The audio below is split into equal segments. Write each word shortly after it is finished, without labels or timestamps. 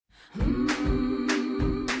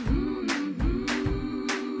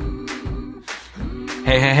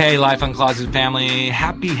Hey, Life Uncloseted family.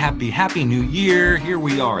 Happy New Year. Here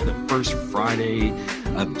we are, the first Friday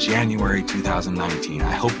of January 2019.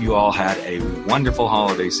 I hope you all had a wonderful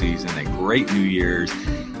holiday season, a great New Year's,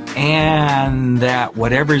 and that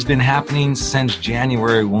whatever's been happening since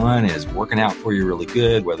January 1 is working out for you really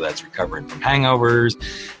good, whether that's recovering from hangovers,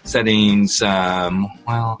 setting some,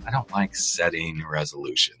 well, I don't like setting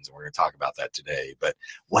resolutions. We're going to talk about that today, but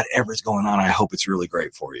whatever's going on, I hope it's really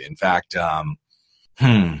great for you. In fact,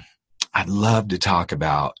 I'd love to talk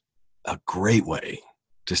about a great way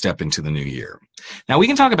to step into the new year. Now, we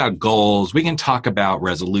can talk about goals, we can talk about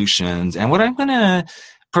resolutions, and what I'm going to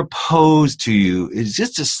propose to you is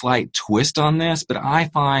just a slight twist on this, but I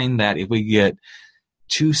find that if we get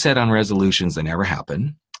too set on resolutions, they never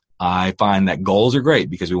happen. I find that goals are great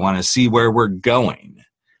because we want to see where we're going,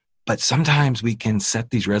 but sometimes we can set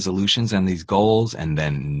these resolutions and these goals and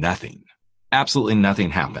then absolutely nothing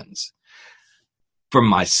happens. For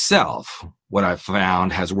myself, what I've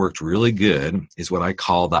found has worked really good is what I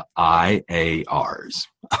call the IARs.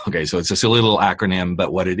 Okay, so it's a silly little acronym,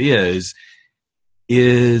 but what it is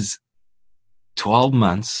 12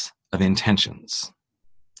 months of intentions.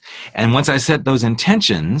 And once I set those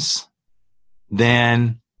intentions,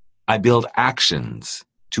 then I build actions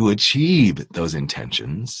to achieve those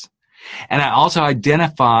intentions. And I also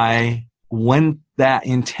identify when that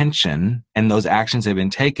intention and those actions have been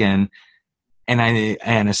taken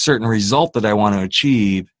and a certain result that I want to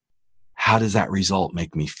achieve, how does that result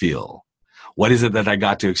make me feel? What is it that I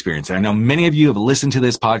got to experience? And I know many of you have listened to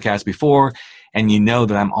this podcast before, and you know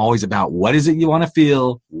that I'm always about what is it you want to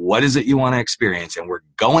feel? What is it you want to experience? And we're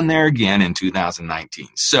going there again in 2019.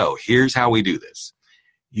 So here's how we do this.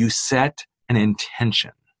 You set an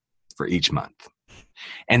intention for each month.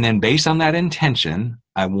 And then based on that intention,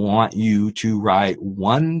 I want you to write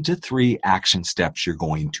 1 to 3 action steps you're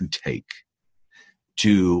going to take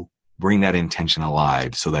to bring that intention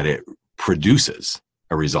alive so that it produces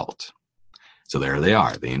a result. So there they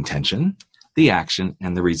are, the intention, the action,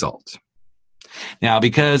 and the result. Now,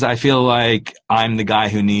 because I feel like I'm the guy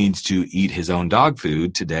who needs to eat his own dog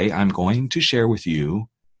food, today I'm going to share with you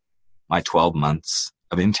my 12 months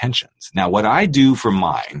of intentions. Now, what I do for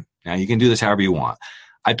mine, now you can do this however you want,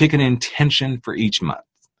 I pick an intention for each month.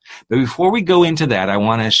 But before we go into that, I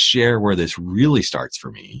want to share where this really starts for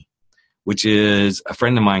me, which is a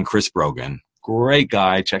friend of mine, Chris Brogan. Great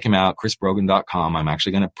guy. Check him out, chrisbrogan.com. I'm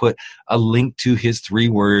actually going to put a link to his 3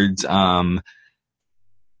 words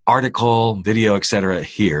article, video, etc.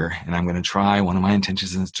 here. And I'm going to try, one of my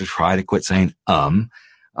intentions is to try to quit saying I'm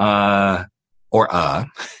going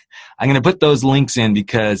to put those links in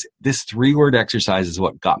because this 3-word exercise is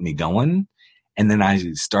what got me going. And then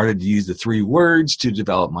I started to use the 3 words to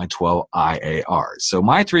develop my 12 IARs. So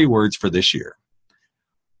my 3 words for this year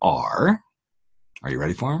are you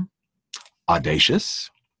ready for them? Audacious,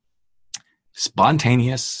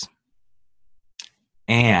 spontaneous,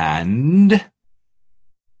 and, are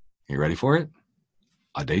you ready for it?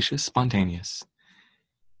 Audacious, spontaneous,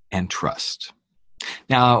 and trust.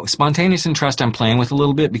 Now, spontaneous and trust I'm playing with a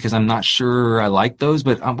little bit because I'm not sure I like those,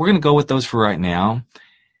 but we're going to go with those for right now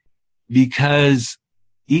because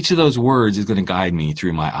each of those words is going to guide me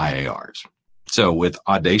through my IARs. So with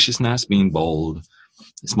audaciousness, being bold,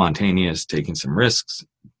 spontaneous, taking some risks,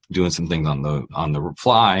 doing some things on the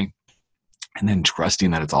fly, and then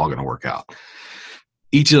trusting that it's all going to work out.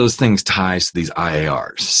 Each of those things ties to these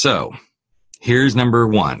IARs. So here's number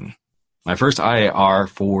 1. My first IAR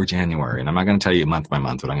for January, and I'm not going to tell you month by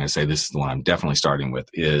month, but I'm going to say this is the one I'm definitely starting with,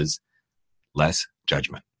 is less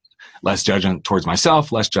judgment. Less judgment towards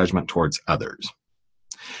myself, less judgment towards others.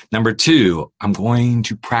 Number 2, I'm going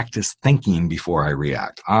to practice thinking before I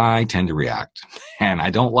react. I tend to react, and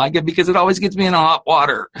I don't like it because it always gets me in hot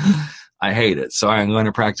water. I hate it. So I'm going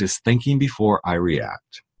to practice thinking before I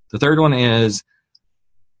react. The third one is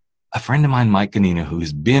a friend of mine, Mike Ganina,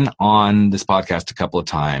 who's been on this podcast a couple of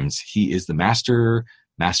times. He is the master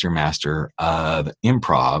of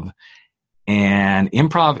improv, and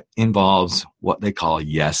improv involves what they call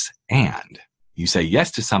yes and. You say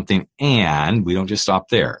yes to something and we don't just stop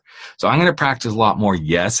there. So I'm going to practice a lot more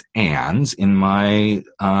yes ands in my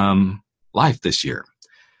life this year.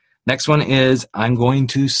 Next one is I'm going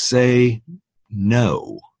to say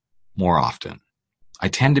no more often. I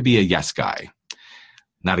tend to be a yes guy.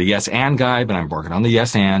 Not a yes and guy, but I'm working on the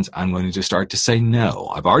yes ands. I'm going to just start to say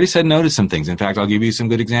no. I've already said no to some things. In fact, I'll give you some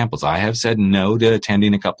good examples. I have said no to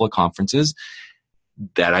attending a couple of conferences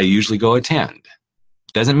that I usually go attend.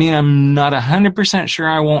 Doesn't mean I'm not 100% sure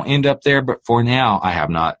I won't end up there, but for now, I have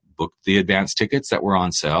not booked the advance tickets that were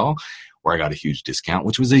on sale. where I got a huge discount,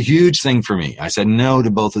 which was a huge thing for me. I said no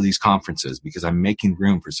to both of these conferences because I'm making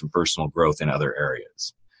room for some personal growth in other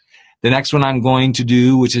areas. The next one I'm going to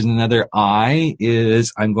do, which is another I,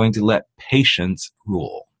 is I'm going to let patience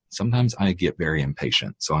rule. Sometimes I get very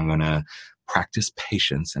impatient, so I'm going to practice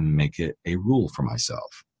patience and make it a rule for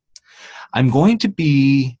myself. I'm going to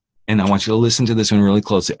be, and I want you to listen to this one really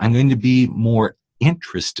closely, I'm going to be more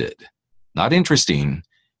interested, not interesting,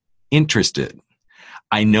 interested.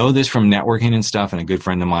 I know this from networking and stuff, and a good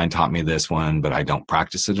friend of mine taught me this one, but I don't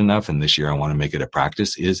practice it enough, and this year I want to make it a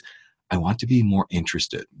practice, is I want to be more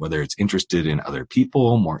interested, whether it's interested in other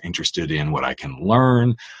people, more interested in what I can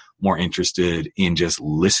learn, more interested in just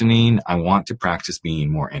listening. I want to practice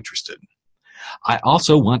being more interested. I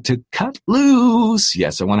also want to cut loose.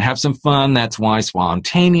 Yes, I want to have some fun. That's why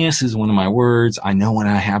spontaneous is one of my words. I know when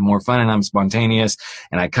I have more fun and I'm spontaneous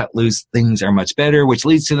and I cut loose, things are much better, which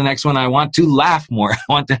leads to the next one. I want to laugh more. I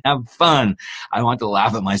want to have fun. I want to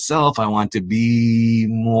laugh at myself. I want to be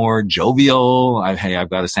more jovial.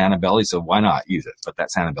 I've got a Santa belly, so why not use it? But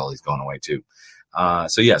that Santa belly is going away too.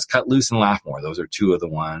 So yes, cut loose and laugh more. Those are two of the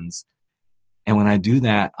ones. And when I do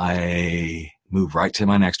that, I move right to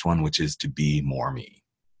my next one, which is to be more me.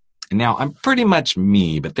 And now I'm pretty much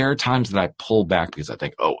me, but there are times that I pull back because I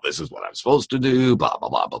think, oh, this is what I'm supposed to do, blah, blah,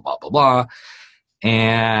 blah, blah, blah, blah, blah.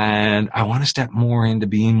 And I want to step more into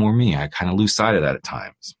being more me. I kind of lose sight of that at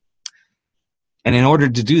times. And in order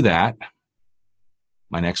to do that,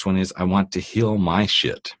 my next one is I want to heal my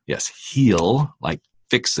shit. Yes, heal, like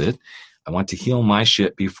fix it. I want to heal my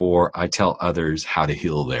shit before I tell others how to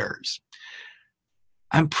heal theirs.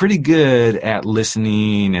 I'm pretty good at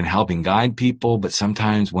listening and helping guide people, but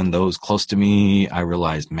sometimes when those close to me, I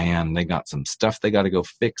realize, man, they got some stuff they got to go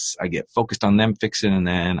fix. I get focused on them fixing, and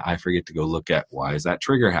then I forget to go look at why is that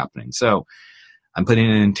trigger happening. So I'm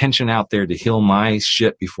putting an intention out there to heal my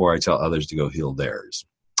shit before I tell others to go heal theirs.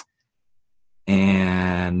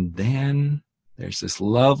 And then there's this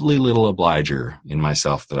lovely little obliger in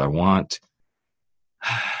myself that I want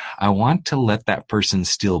to let that person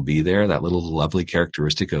still be there, that little lovely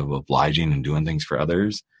characteristic of obliging and doing things for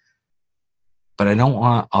others. But I don't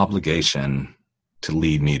want obligation to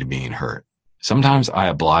lead me to being hurt. Sometimes I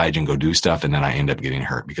oblige and go do stuff, and then I end up getting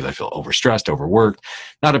hurt because I feel overstressed, overworked,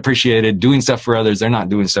 not appreciated, doing stuff for others. They're not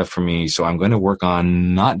doing stuff for me. So I'm going to work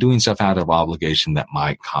on not doing stuff out of obligation that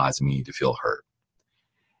might cause me to feel hurt.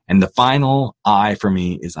 And the final I for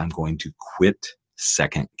me is I'm going to quit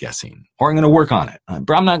second guessing, or I'm going to work on it.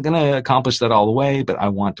 But I'm not going to accomplish that all the way, but I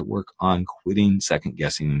want to work on quitting second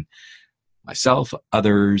guessing myself,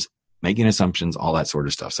 others, making assumptions, all that sort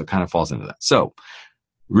of stuff. So it kind of falls into that. So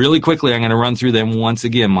really quickly, I'm going to run through them once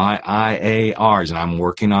again, my IARs, and I'm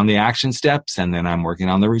working on the action steps, and then I'm working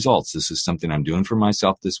on the results. This is something I'm doing for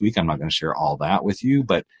myself this week. I'm not going to share all that with you,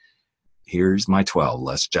 but here's my 12.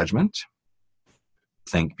 Less judgment.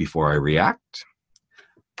 Think before I react.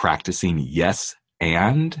 Practicing yes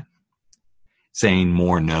and. Saying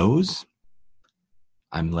more no's.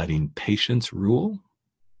 I'm letting patience rule.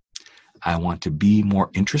 I want to be more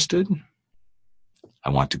interested. I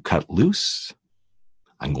want to cut loose.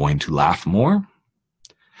 I'm going to laugh more.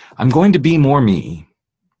 I'm going to be more me.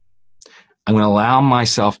 I'm going to allow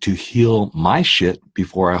myself to heal my shit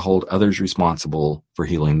before I hold others responsible for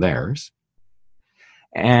healing theirs.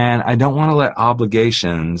 And I don't want to let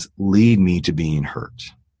obligations lead me to being hurt.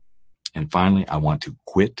 And finally, I want to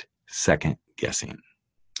quit second guessing.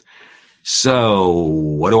 So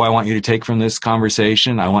what do I want you to take from this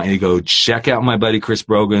conversation? I want you to go check out my buddy Chris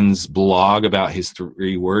Brogan's blog about his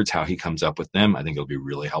 3 words, how he comes up with them. I think it'll be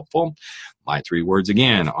really helpful. My 3 words,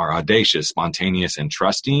 again, are audacious, spontaneous, and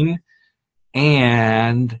trusting.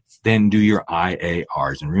 And then do your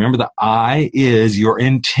IARs. And remember, the I is your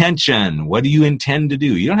intention. What do you intend to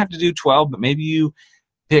do? You don't have to do 12, but maybe you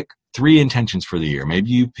pick 3 intentions for the year.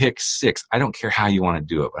 Maybe you pick 6. I don't care how you want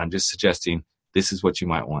to do it, but I'm just suggesting this is what you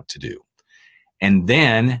might want to do. And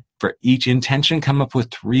then for each intention, come up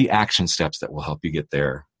with 3 action steps that will help you get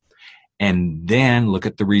there. And then look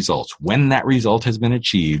at the results. When that result has been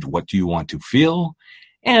achieved, what do you want to feel?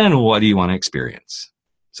 And what do you want to experience?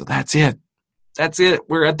 So that's it. That's it.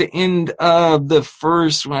 We're at the end of the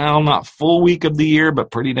first, well, not full week of the year, but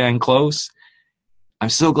pretty dang close. I'm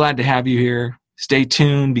so glad to have you here. Stay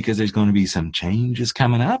tuned because there's going to be some changes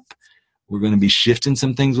coming up. We're going to be shifting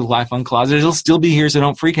some things with Life Uncloseted. It'll still be here, so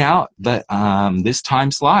don't freak out. But this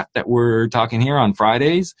time slot that we're talking here on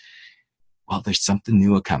Fridays, well, there's something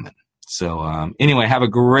new coming. So anyway, have a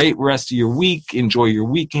great rest of your week. Enjoy your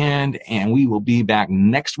weekend. And we will be back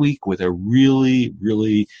next week with a really,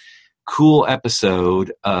 really cool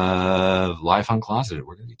episode of Life Uncloseted.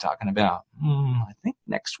 We're going to be talking about, I think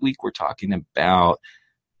next week we're talking about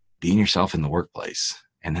being yourself in the workplace.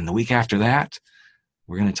 And then the week after that,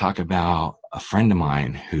 we're going to talk about a friend of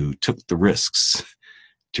mine who took the risks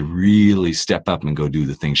to really step up and go do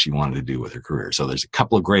the things she wanted to do with her career. So there's a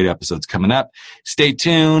couple of great episodes coming up. Stay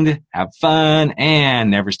tuned, have fun,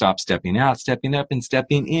 and never stop stepping out, stepping up, and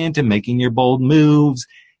stepping into making your bold moves,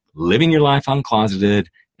 living your life uncloseted,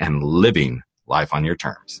 and living life on your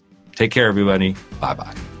terms. Take care, everybody.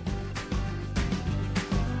 Bye-bye.